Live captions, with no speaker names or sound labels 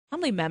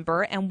family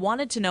member and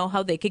wanted to know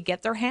how they could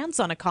get their hands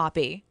on a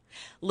copy.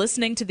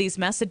 Listening to these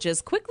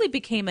messages quickly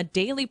became a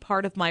daily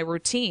part of my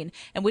routine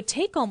and would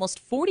take almost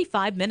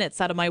 45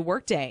 minutes out of my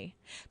workday.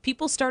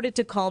 People started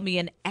to call me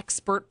an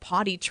expert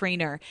potty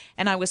trainer,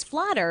 and I was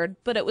flattered,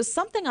 but it was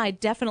something I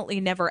definitely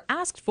never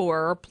asked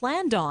for or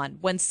planned on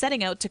when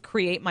setting out to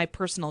create my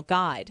personal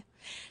guide.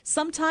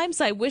 Sometimes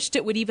I wished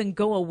it would even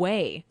go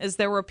away, as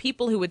there were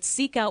people who would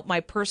seek out my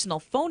personal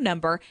phone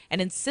number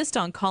and insist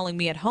on calling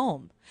me at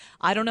home.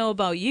 I don't know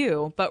about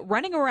you, but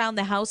running around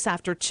the house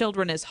after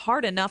children is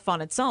hard enough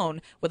on its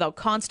own without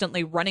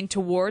constantly running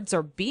towards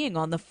or being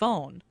on the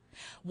phone.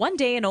 One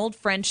day, an old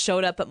friend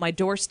showed up at my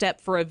doorstep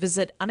for a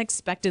visit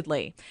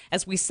unexpectedly.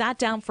 As we sat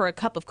down for a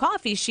cup of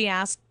coffee, she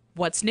asked,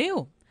 "What's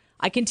new?"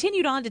 I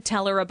continued on to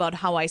tell her about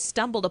how I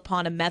stumbled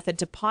upon a method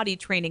to potty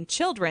training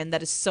children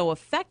that is so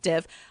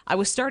effective, I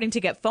was starting to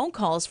get phone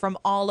calls from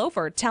all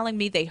over telling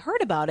me they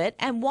heard about it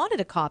and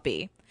wanted a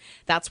copy.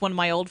 That's when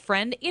my old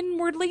friend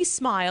inwardly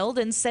smiled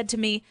and said to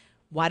me,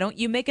 "Why don't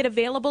you make it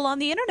available on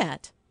the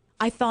internet?"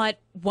 I thought,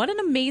 what an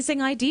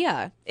amazing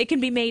idea. It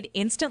can be made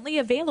instantly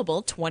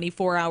available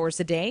 24 hours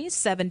a day,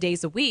 7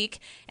 days a week,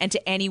 and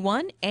to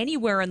anyone,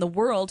 anywhere in the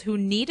world who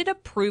needed a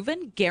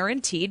proven,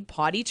 guaranteed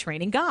potty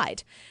training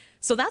guide.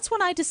 So that's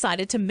when I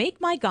decided to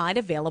make my guide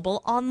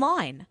available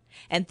online.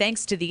 And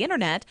thanks to the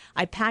internet,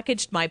 I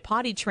packaged my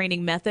potty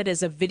training method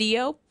as a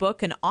video,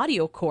 book, and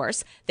audio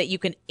course that you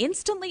can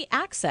instantly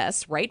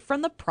access right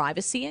from the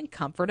privacy and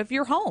comfort of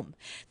your home.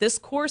 This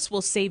course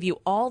will save you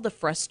all the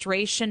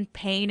frustration,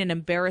 pain, and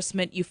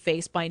embarrassment you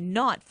face by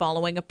not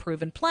following a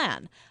proven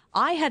plan.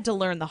 I had to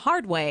learn the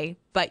hard way,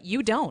 but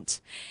you don't.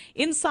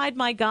 Inside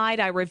my guide,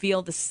 I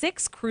reveal the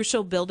 6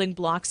 crucial building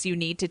blocks you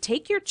need to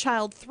take your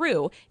child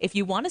through if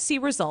you want to see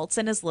results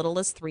in as little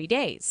as 3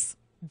 days.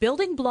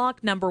 Building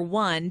block number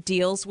 1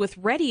 deals with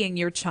readying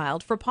your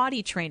child for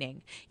potty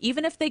training.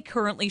 Even if they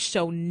currently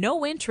show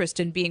no interest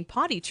in being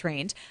potty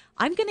trained,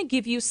 I'm going to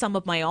give you some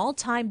of my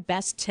all-time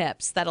best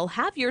tips that'll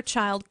have your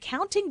child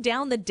counting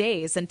down the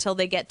days until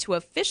they get to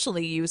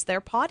officially use their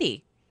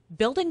potty.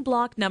 Building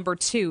block number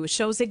 2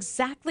 shows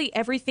exactly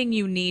everything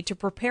you need to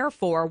prepare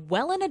for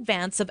well in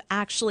advance of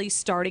actually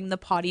starting the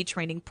potty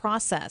training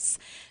process.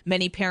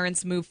 Many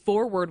parents move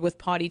forward with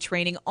potty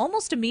training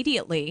almost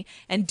immediately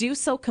and do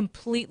so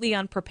completely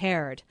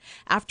unprepared.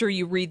 After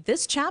you read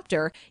this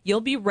chapter,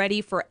 you'll be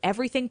ready for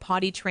everything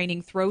potty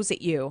training throws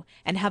at you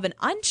and have an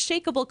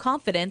unshakable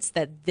confidence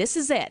that this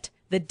is it,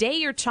 the day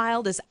your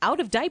child is out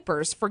of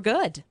diapers for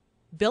good.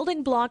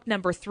 Building block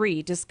number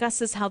 3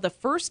 discusses how the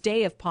first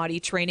day of potty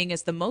training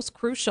is the most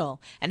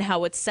crucial and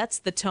how it sets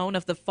the tone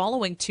of the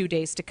following 2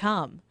 days to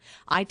come.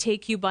 I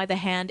take you by the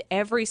hand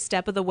every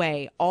step of the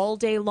way, all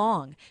day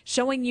long,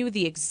 showing you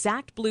the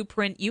exact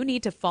blueprint you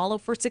need to follow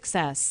for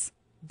success.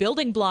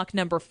 Building block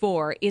number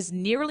 4 is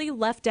nearly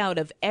left out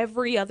of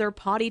every other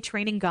potty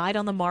training guide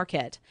on the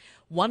market.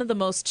 One of the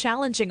most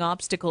challenging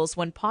obstacles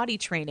when potty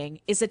training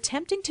is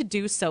attempting to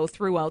do so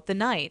throughout the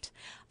night.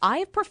 I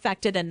have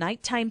perfected a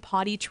nighttime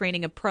potty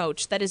training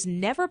approach that has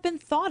never been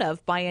thought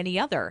of by any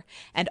other,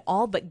 and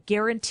all but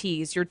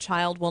guarantees your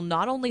child will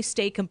not only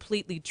stay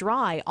completely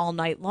dry all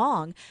night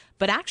long,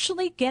 but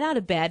actually get out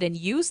of bed and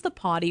use the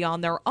potty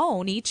on their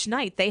own each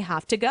night they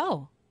have to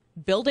go.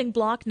 Building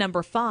block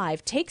number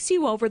 5 takes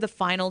you over the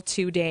final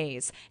 2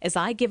 days as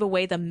I give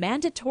away the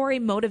mandatory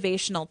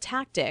motivational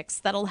tactics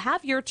that'll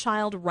have your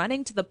child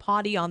running to the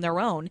potty on their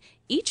own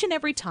each and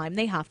every time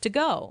they have to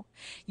go.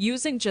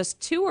 Using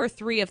just 2 or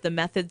 3 of the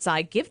methods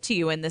I give to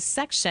you in this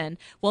section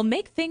will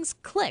make things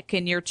click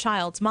in your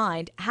child's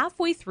mind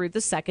halfway through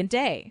the second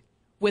day.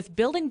 With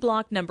building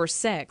block number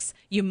 6,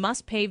 you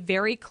must pay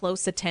very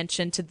close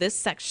attention to this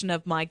section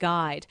of my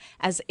guide,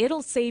 as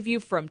it'll save you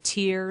from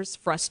tears,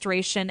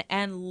 frustration,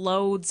 and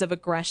loads of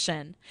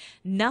aggression.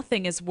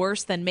 Nothing is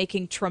worse than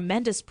making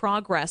tremendous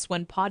progress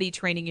when potty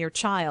training your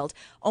child,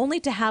 only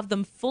to have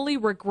them fully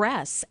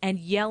regress and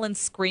yell and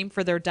scream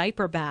for their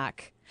diaper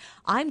back.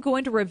 I'm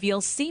going to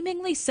reveal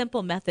seemingly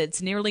simple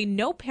methods nearly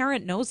no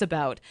parent knows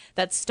about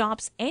that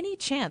stops any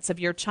chance of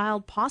your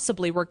child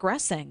possibly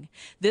regressing.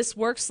 This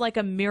works like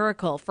a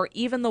miracle for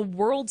even the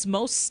world's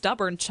most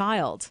stubborn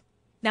child.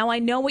 Now I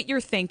know what you're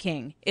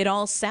thinking. It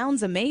all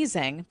sounds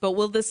amazing, but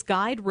will this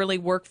guide really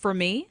work for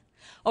me?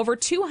 Over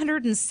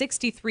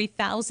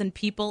 263,000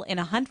 people in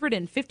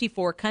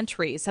 154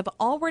 countries have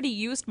already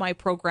used my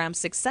program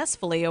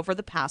successfully over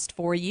the past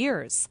 4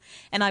 years.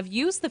 And I've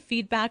used the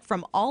feedback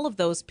from all of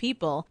those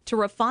people to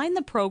refine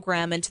the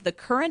program into the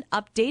current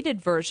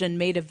updated version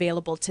made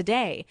available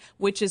today,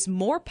 which is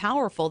more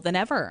powerful than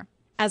ever.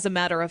 As a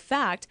matter of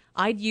fact,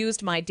 I'd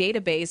used my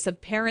database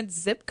of parents'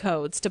 zip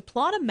codes to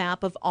plot a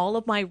map of all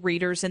of my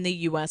readers in the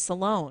U.S.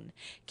 alone.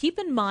 Keep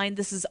in mind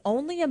this is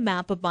only a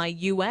map of my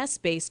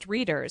U.S.-based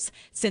readers,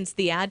 since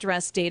the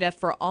address data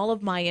for all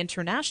of my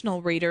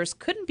international readers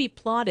couldn't be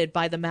plotted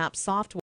by the map software.